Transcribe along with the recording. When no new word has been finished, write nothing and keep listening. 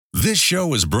This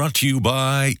show is brought to you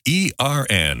by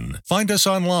ERN. Find us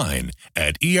online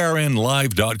at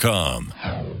ernlive.com.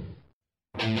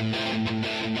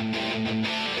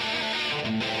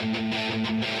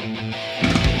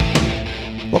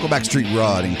 Welcome back, Street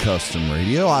Rod and Custom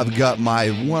Radio. I've got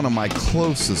one of my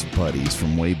closest buddies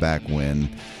from way back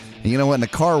when. And you know what? In the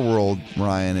car world,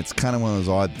 Ryan, it's kind of one of those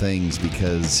odd things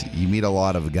because you meet a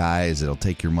lot of guys that'll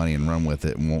take your money and run with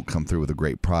it and won't come through with a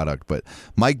great product. But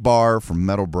Mike Barr from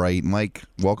Metal Bright. Mike,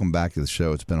 welcome back to the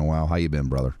show. It's been a while. How you been,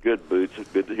 brother? Good, Boots.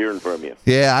 It's good to hearing from you.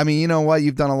 Yeah, I mean, you know what?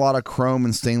 You've done a lot of chrome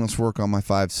and stainless work on my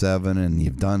 5.7, and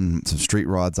you've done some street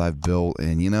rods I've built.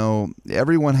 And, you know,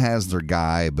 everyone has their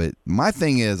guy. But my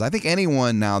thing is, I think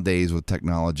anyone nowadays with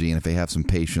technology, and if they have some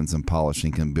patience and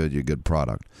polishing, can build you a good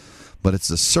product. But it's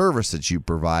the service that you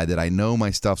provide that I know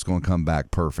my stuff's going to come back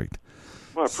perfect.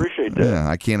 Well, I appreciate that. Yeah,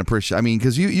 I can't appreciate. I mean,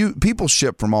 because you people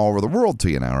ship from all over the world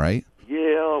to you now, right?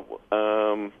 Yeah.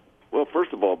 Well,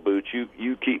 first of all, Boots,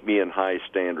 you keep me in high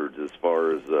standards as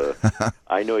far as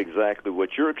I know exactly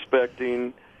what you're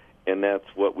expecting, and that's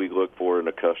what we look for in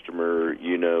a customer.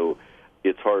 You know,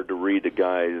 it's hard to read the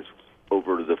guys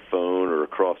over the phone or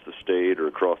across the state or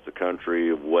across the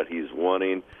country of what he's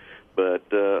wanting. But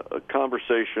a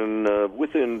conversation,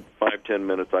 within 5-10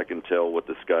 minutes, I can tell what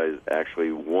this guy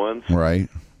actually wants. Right.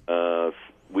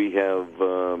 We have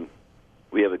a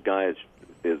guy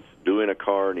is doing a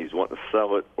car and he's wanting to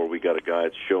sell it, or we got a guy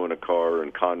that's showing a car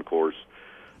in concourse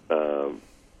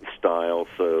style.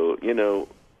 So, you know,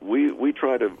 we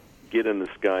try to get in this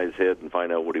guy's head and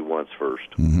find out what he wants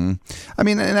first. Mm-hmm. I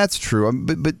mean, and that's true.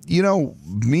 But you know,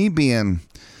 me being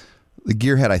the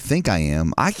gearhead I think I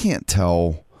am, I can't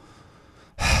tell.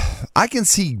 I can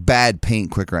see bad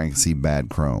paint quicker than I can see bad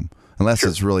chrome, unless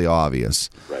it's really obvious.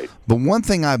 Right. But one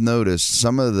thing I've noticed,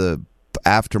 some of the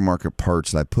aftermarket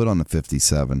parts that I put on the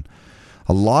 57,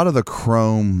 a lot of the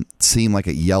chrome seemed like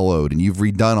it yellowed, and you've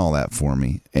redone all that for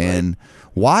me. And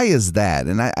why is that?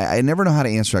 And I never know how to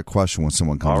answer that question when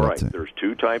someone comes up to it. There's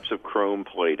two types of chrome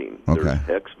plating. Okay.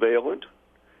 There's hexavalent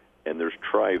and there's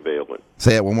trivalent.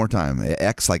 Say it one more time.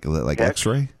 X like Hex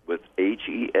X-ray? with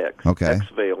HEX. Okay.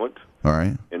 Hexavalent. All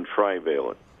right. And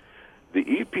trivalent. The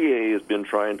EPA has been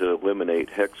trying to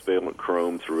eliminate hexavalent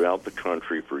chrome throughout the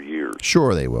country for years.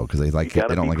 Sure they will, because they don't like you got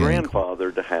to any be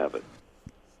grandfathered to have it.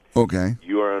 Okay.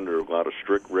 You are under a lot of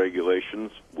strict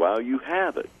regulations while you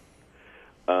have it.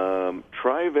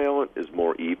 Trivalent is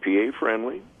more EPA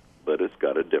friendly, but it's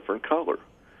got a different color.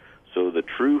 So the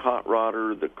true hot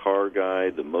rodder, the car guy,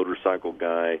 the motorcycle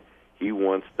guy, he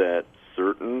wants that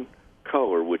certain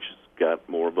color, which has got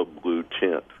more of a blue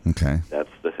tint. Okay.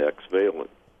 That's the hexavalent.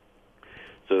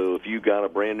 So if you got a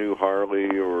brand new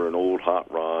Harley or an old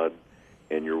hot rod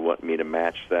and you're wanting me to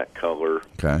match that color,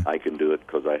 Okay. I can do it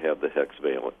because I have the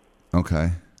hexavalent. Okay.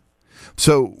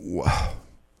 So, all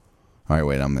right,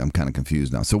 wait, I'm kind of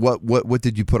confused now. So what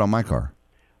did you put on my car?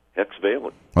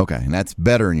 Hexavalent. Okay, and that's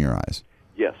better in your eyes.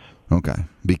 Yes. Okay,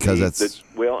 because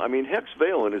Well, I mean,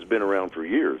 hexavalent has been around for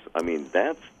years. I mean,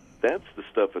 that's the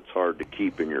stuff that's hard to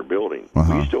keep in your building.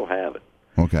 We still have it.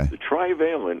 Okay. The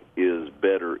trivalent is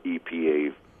better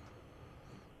EPA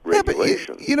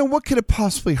regulation. But you know, what could it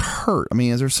possibly hurt? I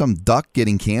mean, is there some duck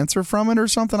getting cancer from it or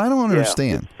something? I don't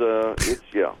understand. It's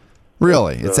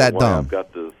Really? It's that dumb. I've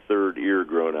got the third ear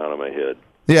growing out of my head.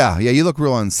 Yeah, you look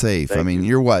real unsafe. Thank I mean,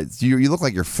 you. you're what? You look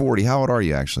like you're 40. How old are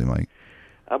you actually, Mike?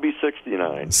 I'll be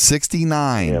 69.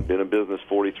 69. Yeah, I've been in business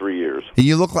 43 years. And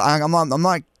you look like I'm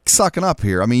not sucking up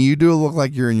here. I mean, you do look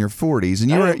like you're in your 40s,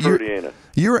 and I'm 30, ain't it?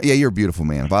 you're a beautiful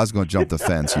man. If I was going to jump the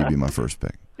fence, you'd be my first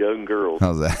pick. Young girls.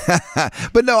 How's that?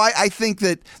 But no, I think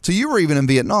that. So you were even in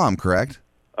Vietnam, correct?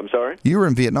 I'm sorry? You were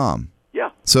in Vietnam. Yeah.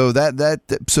 So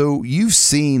so you've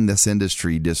seen this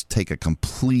industry just take a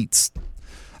complete.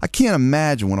 I can't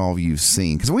imagine what all of you've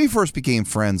seen, because when we first became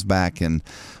friends back in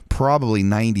probably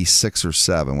 96 or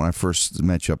 7, when I first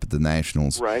met you up at the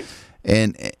Nationals. Right.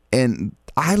 And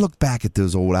I look back at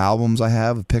those old albums I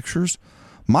have of pictures.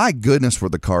 My goodness, were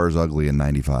the cars ugly in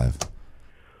 95.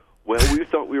 Well, we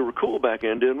thought we were cool back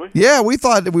then, didn't we? Yeah, we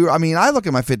thought that we were. I mean, I look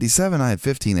at my 57. I had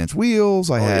 15-inch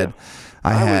wheels. I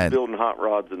was building hot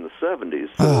rods in the 70s,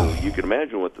 so you can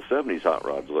imagine what the 70s hot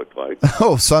rods looked like.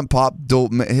 Oh, Sun Pop,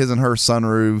 his and her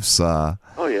sunroofs.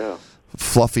 Oh, yeah.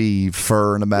 Fluffy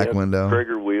fur in the back window.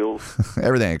 Traeger wheels.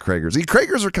 Everything at Krager's. The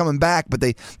Kragers are coming back, but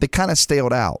they kind of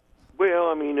staled out. Well,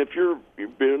 I mean, if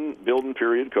you've been building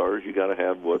period cars, you got to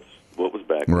have what was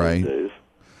back in those days.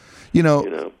 You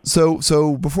know,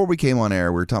 so before we came on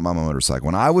air, we were talking about my motorcycle,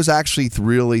 and I was actually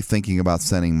really thinking about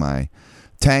sending my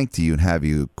tank to you and have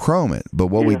you chrome it. But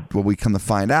what we come to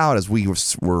find out is we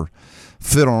were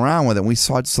fiddling around with it, and we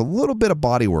saw just a little bit of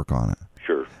body work on it.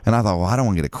 Sure. And I thought, well, I don't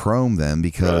want to get a chrome then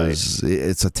because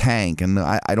it's a tank, and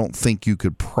I don't think you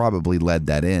could probably lead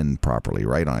that in properly,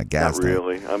 right, on a gas tank. Not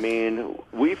really. I mean,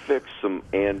 we fix some,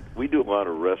 and we do a lot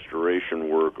of restoration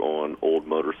work on old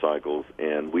motorcycles,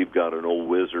 and we've got an old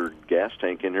Wizard gas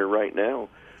tank in here right now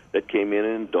that came in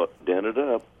and dented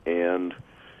up, and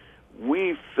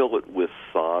we fill it with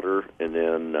solder, and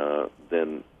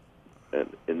then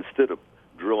instead of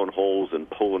drilling holes and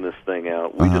pulling this thing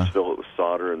out, we just fill it with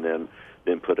solder and then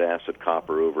put acid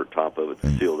copper over top of it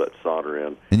to seal that solder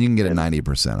in. And you can get it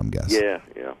 90%, I'm guessing.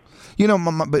 Yeah. You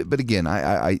know, but again,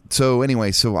 so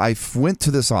I went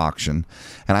to this auction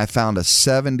and I found a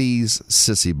 70s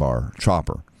sissy bar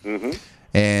chopper. Mm-hmm.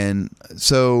 And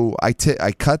so I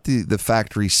cut the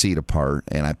factory seat apart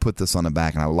and I put this on the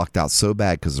back, and I lucked out so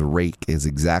bad because the rake is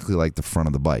exactly like the front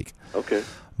of the bike. Okay.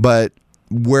 But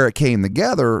where it came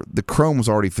together, the chrome was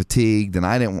already fatigued, and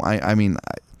I mean,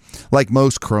 like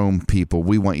most chrome people,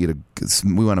 we want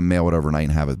to mail it overnight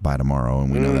and have it by tomorrow, and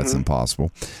we know that's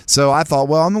impossible. So I thought,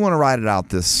 well, I'm going to ride it out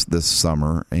this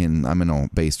summer, and I'm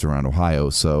based around Ohio,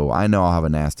 so I know I'll have a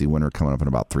nasty winter coming up in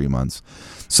about 3 months.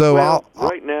 So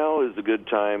right now is a good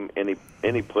time.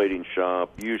 Any plating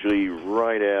shop, usually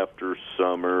right after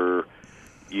summer.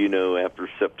 You know, after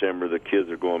September, the kids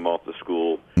are going off to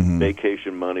school.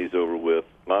 Vacation money's over with.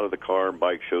 A lot of the car and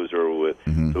bike shows are over with.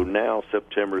 So now,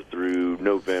 September through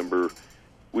November,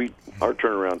 our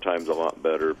turnaround time's a lot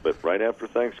better. But right after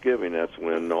Thanksgiving, that's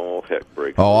when all heck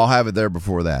breaks loose. I'll have it there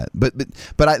before that. But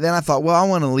then I thought, well, I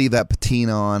want to leave that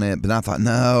patina on it. But I thought,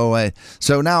 no.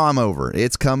 So now I'm over it.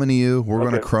 It's coming to you. We're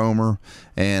going to chrome her.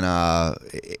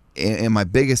 And my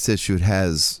biggest issue, it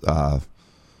has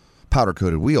powder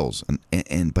coated wheels,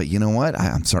 but you know what?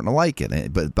 I'm starting to like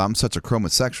it. But I'm such a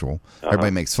chromosexual.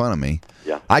 Everybody makes fun of me.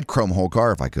 Yeah, I'd chrome a whole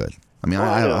car if I could. I mean,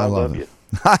 I love it.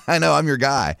 I know, I'm your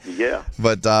guy. Yeah.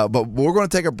 But we're going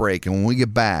to take a break, and when we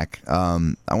get back, I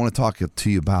want to talk to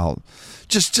you about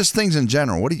just things in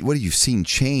general. What have you seen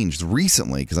changed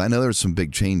recently? Because I know there's some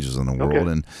big changes in the world,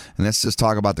 and let's just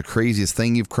talk about the craziest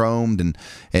thing you've chromed, and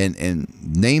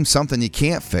name something you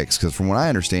can't fix. Because from what I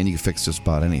understand, you can fix just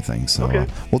about anything. So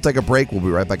we'll take a break. We'll be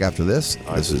right back after this.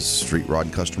 This is Street Rod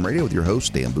and Custom Radio with your hosts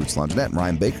Dan Boots Longinette and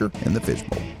Ryan Baker in the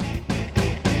Fishbowl.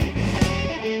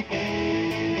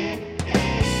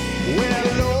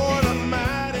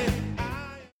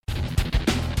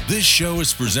 This show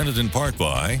is presented in part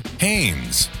by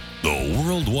Haynes, the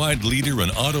worldwide leader in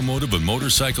automotive and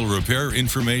motorcycle repair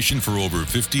information for over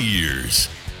 50 years.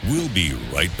 We'll be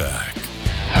right back.